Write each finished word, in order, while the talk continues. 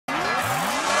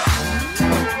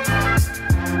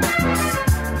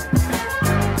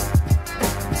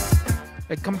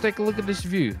Hey, come take a look at this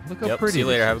view. Look how pretty. See you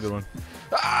later. this Have a is. good one.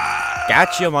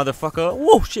 Gotcha, motherfucker.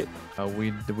 Whoa, shit.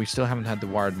 We still haven't had the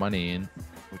wired money in,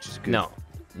 which is good. No.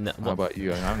 How about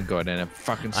you? I haven't got in a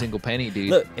fucking single penny, dude.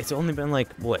 Look, it's only been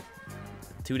like, what,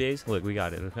 2 days? Look, we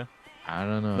got it, okay? I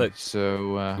don't know. Look,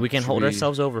 so we can hold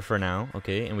ourselves over for now,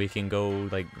 okay? And we can go,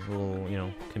 like, a little, you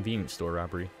know, convenience store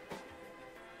robbery.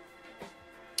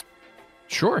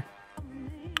 Sure.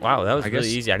 Wow, that was really guess...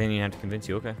 easy. I didn't even have to convince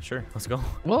you. Okay, sure. Let's go.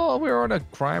 Well, we're on a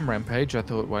crime rampage. I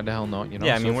thought, why the hell not? You know.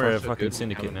 Yeah, I so mean, we're far, a so fucking good.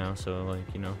 syndicate now, so, like,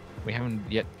 you know. We haven't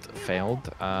yet failed.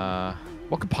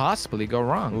 What could possibly go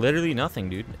wrong? Literally nothing,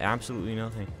 dude. Absolutely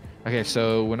nothing. Okay,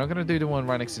 so we're not gonna do the one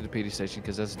right next to the PD station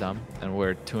because that's dumb, and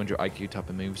we're 200 IQ type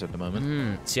of moves at the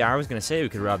moment. See, I was gonna say we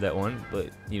could rob that one, but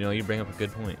you know, you bring up a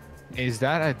good point. Is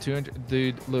that a 200?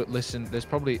 Dude, look, listen. There's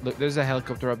probably there's a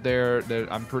helicopter up there.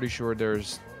 I'm pretty sure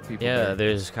there's people. Yeah, there.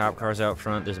 there's cop cars out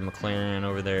front. There's a McLaren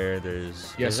over there.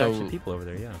 There's actually people over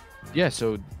there. Yeah. Yeah,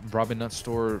 so robbing that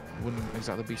store wouldn't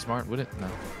exactly be smart, would it? No.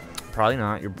 Probably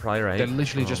not. You're probably right. They're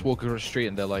literally just walking across the street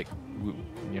and they're like,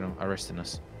 you know, arresting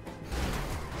us.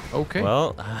 Okay.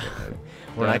 Well,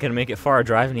 we're not gonna make it far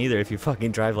driving either if you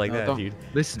fucking drive like that, dude.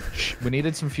 Listen, we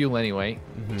needed some fuel anyway,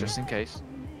 just in case.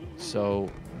 So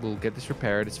we'll get this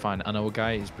repaired. It's fine. I know a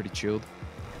guy. He's pretty chilled,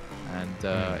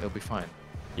 and it'll be fine.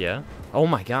 Yeah. Oh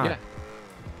my god. Yeah.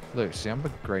 Look, see, I'm a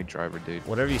great driver, dude.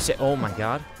 Whatever you say. Oh my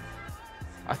god.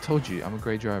 I told you, I'm a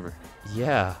great driver.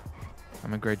 Yeah.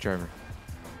 I'm a great driver.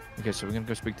 Okay, so we're gonna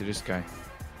go speak to this guy.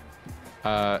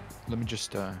 Let me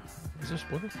just, is this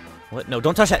water? What? No,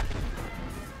 don't touch that.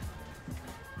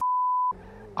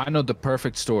 I know the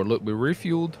perfect store. Look, we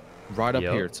refueled right up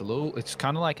Yep. here. It's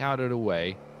kind of like out of the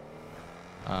way.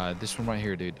 This one right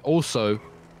here, dude. Also,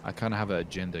 I kind of have an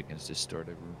agenda against this store.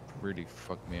 They really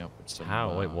fucked me up with some.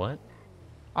 How? Wait, what?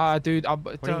 Dude, What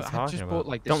are you talking just about? bought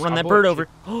like this. Don't run I that bought bird over.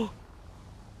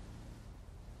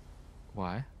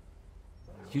 Why?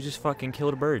 You just fucking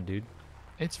killed a bird, dude.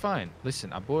 It's fine.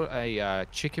 Listen, I bought a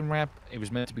chicken wrap. It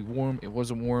was meant to be warm. It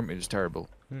wasn't warm. It was terrible.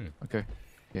 Okay.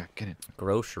 Yeah, get it.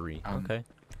 Grocery. Okay.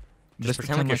 Just Let's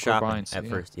pretend like you're we're shopping buying at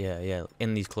first. Yeah, yeah.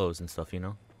 In these clothes and stuff, you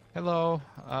know. Hello.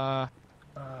 Hola,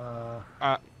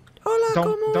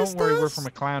 Don't worry. We're from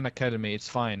a clown academy. It's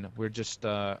fine. We're just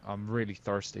I'm really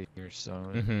thirsty here, so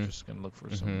I'm just gonna look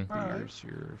for some beers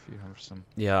here if you have some.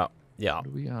 Yeah. Yeah. Do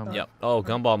we, Yep. Oh,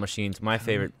 gumball machines. My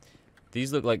favorite.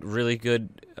 These look like really good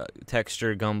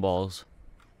texture gumballs.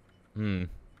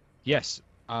 Yes.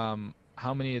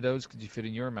 How many of those could you fit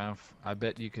in your mouth? I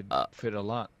bet you could fit a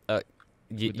lot.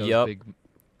 Yep. Big...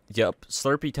 Yep.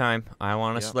 Slurpee time. I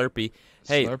want a Slurpee.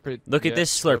 Hey, Slurpee, look at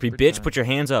this Slurpee, bitch. Put your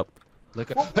hands up.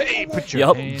 Look at. Hey, put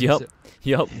your hands up.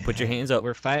 Yep. Put your hands up.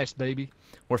 We're fast, baby.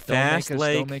 We're fast,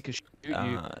 don't make us shoot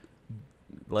you.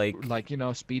 Like you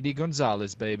know, Speedy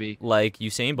Gonzalez, baby. Like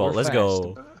Usain Bolt. We're Let's fast.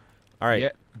 go. All right. Yeah.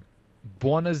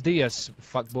 Buenos dias,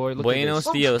 fuckboy. Look Buenos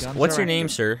at this. dias. Guns What's are your name,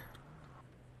 active. sir?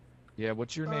 Yeah,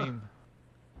 what's your name?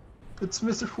 It's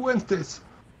Mr. Fuentes.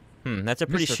 That's a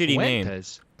pretty Mr. shitty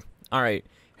Fuentes. name. All right.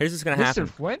 Here's what's gonna Mr. happen.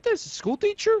 Fuentes, school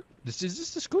teacher? Is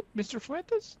this the school, Mr.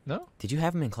 Fuentes? No, Did you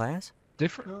have him in class?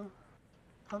 different.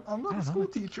 I'm not a school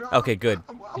teacher. Okay, good.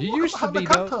 You used to be,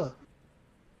 though.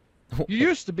 You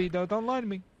used to be though. Don't lie to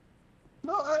me.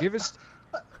 No, Give us.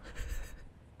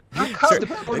 I Sir, can't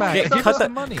help Matt, it. give cut us the the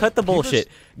money. cut the Give us- bullshit.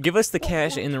 Give us the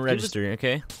cash in the register,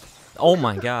 okay? Oh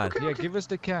my god. Yeah, give us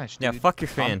the cash. Yeah, dude. fuck your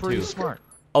fan I'm pretty too. smart.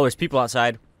 Oh, there's people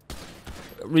outside.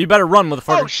 You better run,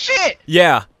 motherfucker. Oh shit!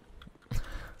 Yeah.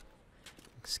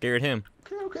 Scared him.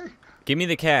 Okay. Give me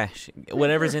the cash.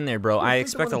 Whatever's in there, bro. I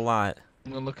expect a lot.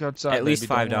 I'm gonna look outside. At least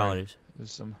baby, don't worry. $5.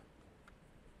 There's some.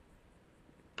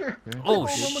 Okay. Oh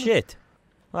shit.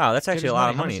 Wow, that's actually a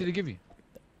lot of How much did money. he give you?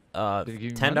 Did he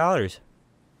give you $10.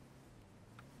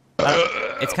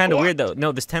 It's kind of weird though.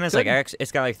 No, this 10 is like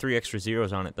it's got like 3 extra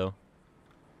zeros on it though.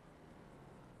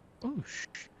 Oh shit,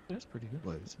 that's pretty good.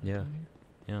 Ladies. Yeah.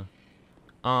 Yeah.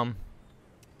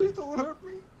 Please don't hurt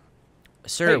me.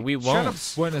 Sir, Hey, we shut won't. up,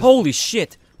 Buenos- Holy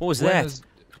shit. What was that? Buenos-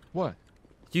 What?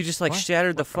 You just like What?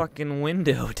 shattered the fucking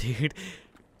window, dude.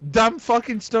 Dumb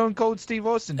fucking Stone Cold Steve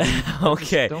Austin. Dude.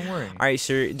 Okay. Don't worry. All right,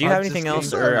 sir. Do you I'm have just anything else,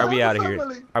 kidding. or are we I out have of a here?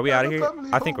 family. Are we I out have of a here? family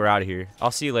I think home. we're out of here.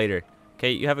 I'll see you later.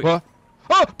 Okay, you have a. What?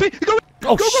 Oh, go!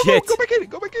 Oh, go, shit. Go back in!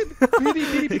 Go back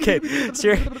in! Okay,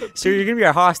 sir, you're gonna be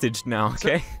our hostage now.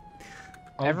 Okay.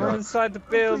 Oh, Everyone God. inside the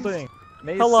building.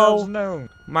 Make Hello. yourselves known.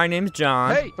 My name's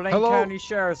John. Hey, Blaine hello. County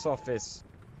Sheriff's Office.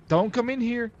 Don't come in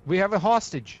here. We have a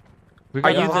hostage. We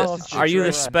Are got you a the hostage Are you the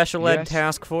Yes. special ed Yes.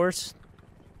 task force?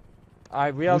 We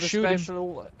are We'll the shoot him.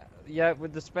 special. Yeah,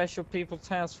 with the Special People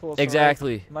Task Force.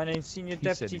 Exactly. Alright? My name's Senior He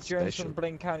said Deputy it's Jones special. from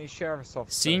Blaine County Sheriff's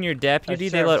Office. Senior deputy?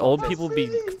 They Sheriff's let old office. people be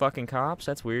fucking cops?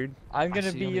 That's weird. I'm I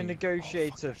gonna see be only- your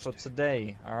negotiator for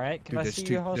today. All right? Can Dude, I there's see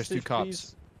two- your there's two hostage, cops.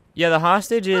 please? Yeah, the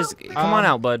hostage is. Come on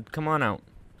Um, out, bud. Come on out.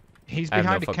 He's I have no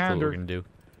behind the fucking clue what we're counter. gonna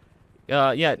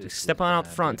do. Yeah, step on out the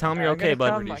front. Tell him you're I'm gonna okay, bud.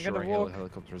 come- Pretty I'm sure gonna a heli- walk.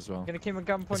 helicopter as well. I'm gonna keep my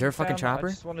gun pointed there a fucking down. chopper? I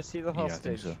just want to see the Yeah, I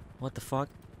hostage. think so. What the fuck?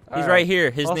 He's Alright. right here.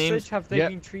 His Hostage, name's. have they Yep.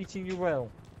 been treating you well?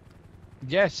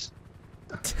 Yes.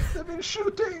 They've been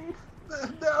shooting.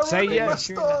 They are Say running my yes.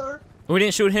 store. We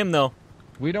didn't shoot him though.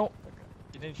 We don't.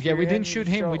 You didn't Yeah, we him, didn't you shoot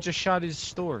him. We shot- just shot his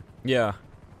store. Yeah.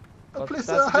 But Please,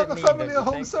 that's a have bit a mean, family don't at you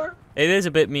home, think? sir. It is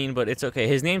a bit mean, but it's okay.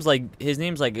 His name's like blah,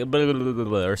 blah, blah, blah,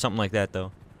 blah, or something like that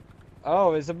though.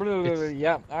 Oh, it's a blue. It's-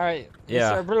 Yeah. All right.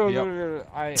 Yeah. It's a blue. Yep.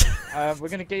 All right. We're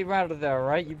gonna get you out of there. All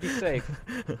right. You be safe.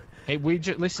 Hey, we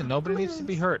just listen. Nobody needs to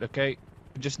be hurt, okay?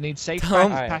 We just need safe Tell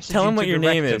him- passage tell him into what your the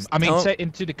name rectum. is. I mean, Tell him- say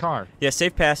into the car. Yeah,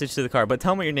 safe passage to the car. But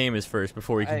tell him what your name is first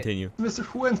before we Hey. continue. Mr.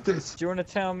 Fuentes. Do you want to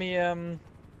tell me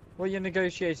what are your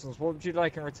negotiations? What would you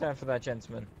like in return for that,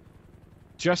 gentleman?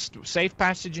 Just safe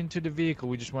passage into the vehicle.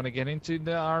 We just want to get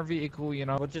into our vehicle, you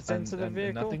know. What, just and- into the and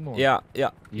vehicle? Nothing more. Yeah.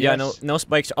 Yeah. Yes. No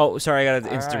spikes. Oh, sorry. I got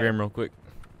an Alright. Instagram real quick.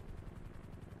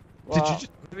 Did you Well,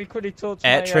 just- let me quickly talk to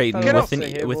At my Treyten fellow with an- officer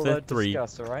here. with We'll, a 3.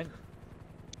 discuss, all right?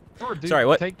 Sure, dude, Sorry,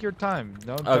 what? Take your time.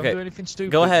 Don't Okay. do anything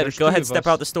stupid. Go ahead. There's Go two ahead. of Step us.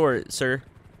 out the store, sir.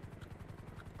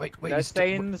 Wait. Now you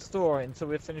stay in the store until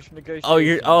we finish negotiations. Oh,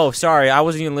 you're. Oh, sorry. I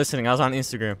wasn't even listening. I was on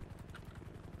Instagram.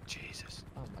 Jesus.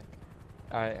 Oh my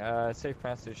god. Alright, safe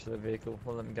passage to the vehicle.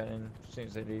 We'll let them get in as soon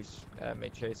as they leave.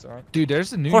 Make chase, alright? Dude,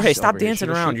 there's the news. Jorge, stop over here. dancing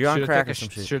Should I- around. should- You're on should I crack take or a some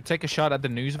sh- shit. Should I take a shot at the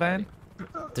news van?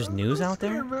 There's I'm news so out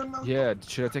there? scared, man. Yeah.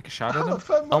 Should I take a shot I at have a them?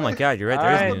 family. Oh my God, you're right. I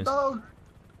There have is a news. dog.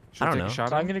 Should I don't take know. a shot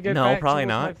So at I'm them? gonna go No, back probably towards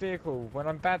my not. vehicle. When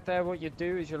I'm back there, what you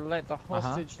do is you let the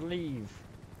hostage leave.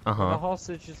 Uh When the huh.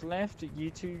 hostage is left, you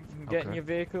two can get in Okay. your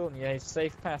vehicle and you have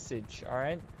safe passage,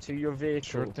 alright? To your vehicle.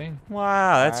 Sure thing.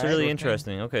 Wow, that's Alright. really Sure thing.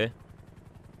 interesting. Okay.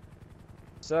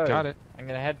 So, Got it. I'm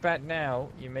gonna head back now.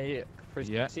 You may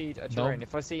proceed at your No. own.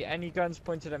 If I see any guns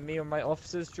pointed at me or my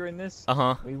officers during this, Uh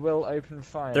huh. we will open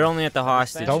fire. They're only at the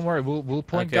hostage. Don't worry. We'll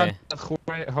point Okay.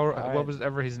 gun at Jorge, what was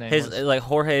ever his name His was. like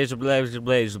Jorge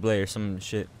Blaze or some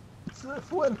shit. It's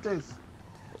Fuentes.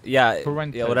 Yeah. Yeah.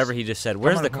 Fuentes. Whatever he just said. Come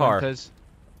Where's on, the car? Fuentes.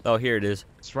 Oh, here it is.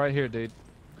 It's right here, dude.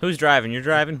 Who's driving? You're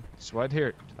driving. It's right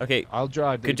here. Okay. I'll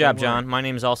drive. Dude, Good job, don't worry. John. My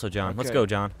name's also John. Let's Okay. go,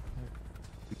 John.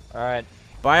 Alright.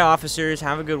 Bye, officers.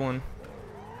 Have a good one.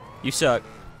 You suck.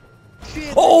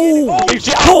 Oh!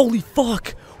 Holy fuck!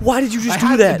 Why did you I just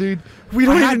had do that? to, dude. We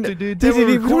don't I had even. to, dude. They They were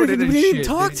didn't even, recording we and didn't even shit,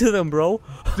 talk dude. to them, bro.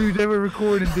 Dude, they were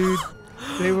recording, dude.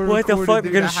 They were What the recording, fuck?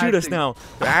 They're dude. gonna I shoot had us to. now.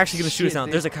 They're actually gonna shoot us Shit, now.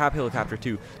 dude. There's a cop helicopter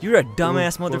too. You're a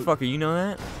dumbass fuck. motherfucker. You know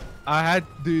that? I had,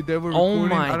 dude. They were Oh recording.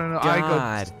 my I don't know. I God.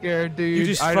 got scared, dude. You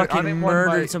just I fucking didn't want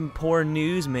murdered my- some poor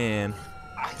newsman.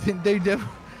 I think they def-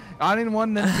 I didn't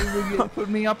want them to put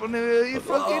me up on the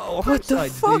fucking Oh, what the website,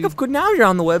 fuck? dude. Of course, now you're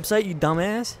on the website, you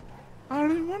dumbass. I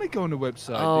didn't want to go on the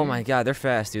website. Oh dude. my god, they're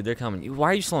fast, dude. They're coming. Why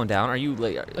are you slowing down? Are you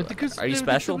like? Because Are you there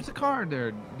special? was a car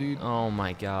there, dude. Oh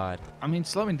my god. I mean,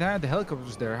 slowing down. The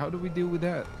helicopter's there. How do we deal with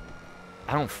that?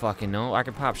 I don't fucking know. I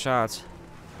can pop shots.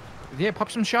 Yeah, pop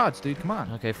some shots, dude. Come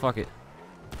on. Okay, fuck it.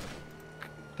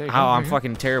 There you Oh, go, I'm here.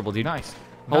 fucking terrible, dude. Nice.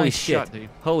 Holy Nice shit. shot, dude.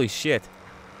 Holy shit.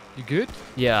 You good?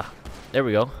 Yeah. There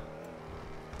we go.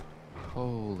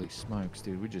 Holy smokes,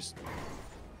 dude. We just.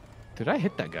 Did I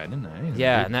hit that guy? Didn't I? Didn't I,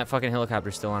 Yeah, dude? and that fucking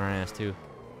helicopter's still on our ass too.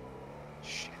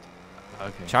 Shit.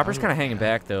 Okay. Chopper's how do kind of I- hanging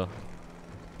back though.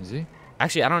 Is he?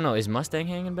 Actually, I don't know. Is Mustang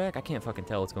hanging back? I can't fucking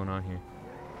tell what's going on here.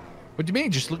 What do you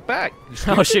mean? Just look back.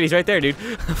 Oh shit, he's right there, dude.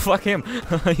 Fuck him.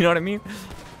 You know what I mean?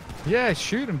 Yeah,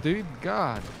 shoot him, dude.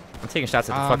 God. I'm taking shots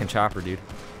at the fucking chopper, dude.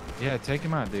 Yeah, take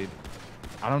him out, dude.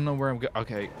 I don't know where I'm going.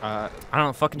 Okay. I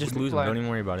don't fucking just Look lose him. like- Don't even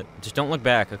worry about it. Just don't look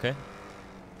back, okay?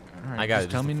 All right, I got just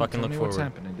it. Tell Just me, fucking tell look me what's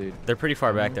forward. happening, dude. They're pretty far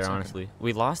Tell me back there, what's happening. honestly.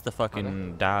 We lost the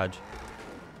fucking Dodge.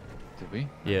 Did we?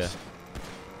 Yeah.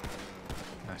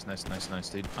 Nice,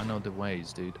 dude. I know the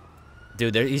ways, dude.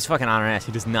 Dude, he's fucking on our ass.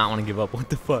 He does not want to give up. What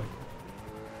the fuck?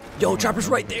 Yo, chopper's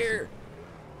right there.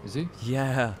 Is he?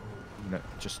 Yeah. No,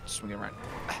 just swing it right.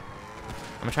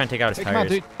 I'm gonna try and take out his Take him out,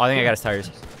 tires. dude. Oh, I think I got his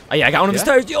tires. Oh yeah, I got one of his Yeah?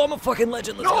 tires. Yo, I'm a fucking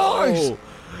legend. Let's Nice! go. Go,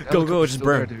 Helicopter's just still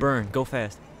burn, there, dude. burn. Go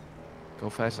fast. Go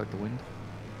fast like the wind.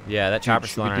 Yeah, that Dude, chopper's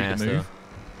should still we on our do the ass though. move?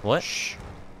 What? Shh.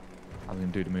 I'm gonna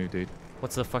do the move, dude.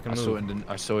 What's the fucking I saw, move?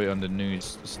 I saw it on the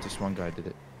news. This one guy did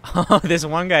it. Oh, this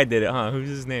one guy did it, huh? Who's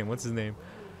his name? What's his name?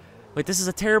 Wait, this is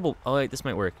a terrible. Oh wait, this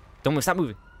might work. Don't move. Stop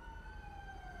moving.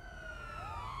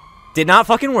 Did not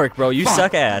fucking work, bro. You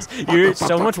suck ass. You're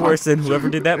so much worse than whoever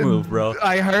did that move, bro.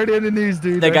 I heard it in the news,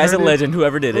 dude. That guy's a legend,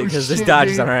 whoever did it, Oh, because this shit, Dodge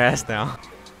is dude. on our ass now.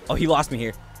 Oh, he lost me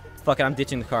here. Fuck it, I'm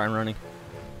ditching the car and running.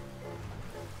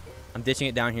 I'm ditching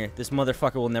it down here. This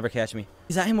motherfucker will never catch me.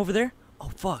 Is that him over there? Oh,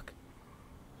 fuck.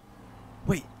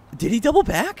 Wait, did he double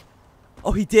back?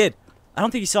 Oh, he did. I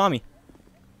don't think he saw me.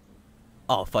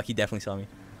 Oh, fuck, he definitely saw me.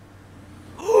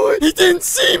 Oh, he didn't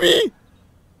see me!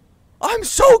 I'm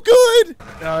so good!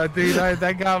 Dude,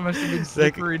 that guy must have been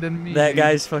slippery than me. That dude.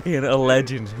 guy's fucking a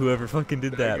legend, whoever fucking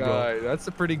did that, bro. Guy, that's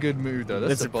a pretty good move, though.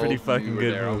 That's a pretty bold fucking maneuver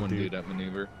good there. I move, wouldn't do dude. that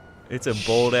maneuver. It's a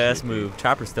bold-ass move.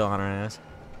 Chopper's still on our ass.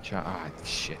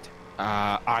 Shit.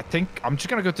 I think I'm just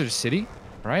gonna go to the city,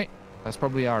 right? That's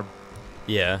probably our.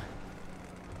 Yeah.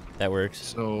 That works.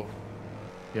 So,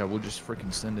 yeah, we'll just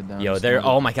freaking send it down. Yo, there.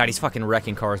 Oh my god, he's fucking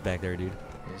wrecking cars back there, dude.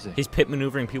 Is it? He's pit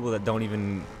maneuvering people that don't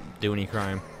even do any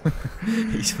crime.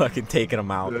 He's fucking taking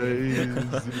them out.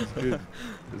 It's good.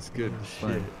 It's good. It's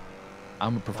fine.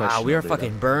 I'm a professional. Wow, we are dude.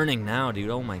 fucking burning now, dude.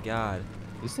 Oh my god.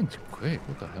 This thing's quick.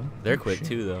 What the hell? They're Oh, quick shit.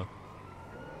 too, though.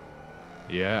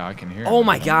 Yeah, I can hear. Oh him.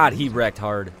 my god, he wrecked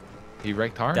hard. He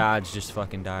wrecked hard. Dodge just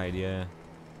fucking died, yeah.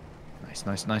 Nice.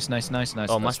 Oh,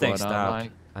 Oh, Mustang That's what I stopped.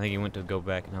 like. I think he went to go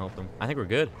back and help him. I think we're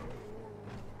good.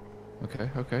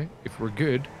 Okay. If we're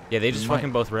good, Yeah, they just might-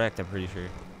 fucking both wrecked, I'm pretty sure.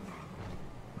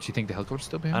 do you think the helicopter's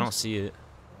still behind I don't us? see it.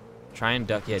 Try and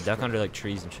duck, yeah, duck under like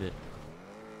trees and shit.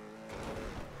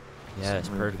 Yeah, it's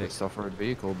Some really good perfect. stuff for a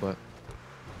vehicle, but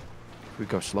if we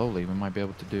go slowly, we might be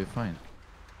able to do it fine.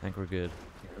 I think we're good.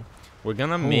 We're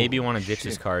gonna maybe want to ditch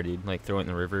this shit. car, dude. Like throw it in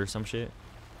the river or some shit.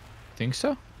 Think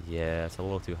so? Yeah, it's a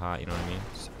little too hot, you know what I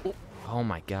mean? Oh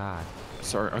my god.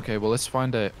 Sorry. Okay, well let's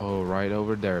find a. Oh, right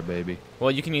over there, baby. Well,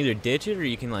 you can either ditch it or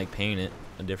you can like paint it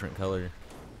a different color.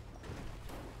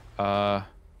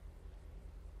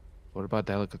 What about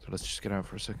the helicopter? Let's just get out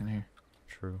for a second here.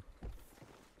 True.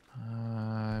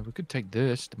 We could take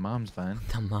this, the mom's van.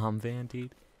 The mom van,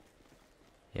 dude.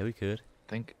 Yeah, we could.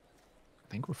 think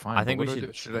we're fine. I but think we what do I should.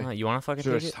 do? Should I? You wanna fucking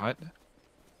Should I take just it? hide?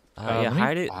 Yeah, let me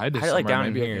hide it. hide it Hide it like somewhere, down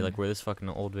in maybe I here, can- like where this fucking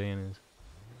old van is.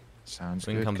 Sounds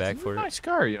We good. can come 'cause back it's for a it. nice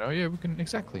car, you know. Yeah, we can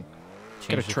exactly. Get a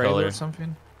Change the trailer color. or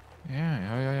something.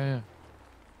 Yeah.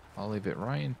 I'll leave it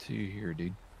right into here,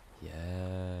 dude.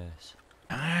 Yes.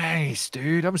 Nice,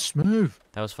 dude. That was smooth.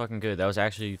 That was fucking good. That was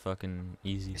actually fucking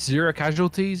easy. 0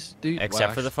 casualties, dude. Except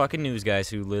Well, for the fucking news guys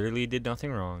who literally did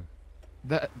nothing wrong.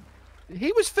 that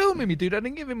he was filming me, dude. I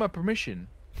didn't give him my permission.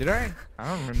 Did I? I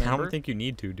don't remember. I don't think you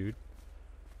need to, dude.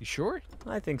 You sure?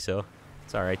 I think so.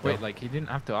 It's alright, though. Wait, like he didn't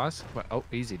have to ask? But, oh,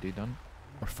 easy, dude. Done.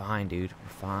 We're fine, dude. We're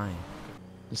fine.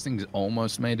 This thing's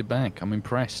almost made it back. I'm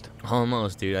impressed.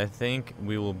 Almost, dude. I think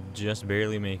we will just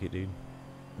barely make it, dude.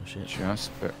 Oh, shit.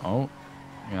 Oh,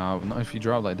 yeah. Not if you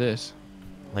drive like this.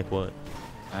 Like what?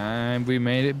 And we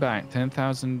made it back.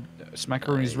 10,000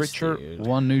 smackaroonies Nice, richer. dude.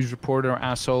 One news reporter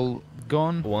asshole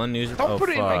gone. One news. Don't Oh, put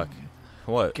it in my fuck.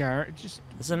 What? garage. Just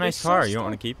This is a nice it's car. so You don't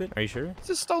want stolen. to keep it? Are you sure? It's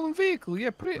a stolen vehicle. Yeah,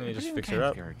 put it. Let me put just in fix it Cam's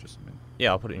up. garage or something. Yeah,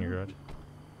 I'll put it in your garage.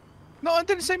 No, I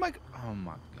didn't say my. Oh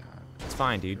my god. It's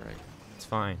fine, dude. Right. It's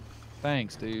fine.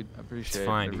 Thanks, dude. I appreciate It's it.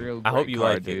 fine, A dude. real I hope great you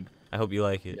car, like dude. it. I hope you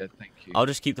like it. Yeah, thank you. I'll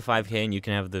just keep the 5K and you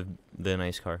can have the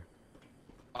nice car.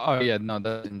 Oh yeah, no,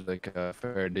 that seems like a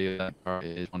fair deal. That car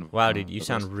is one of Wow, dude, you the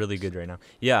sound best. really good right now.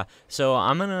 Yeah, so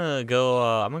I'm gonna go.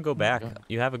 I'm gonna go back. God.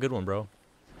 You have a good one, bro.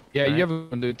 Yeah, Alright. you have a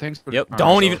good one, dude. Thanks for. Yep. Alright,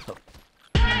 Don't so- even.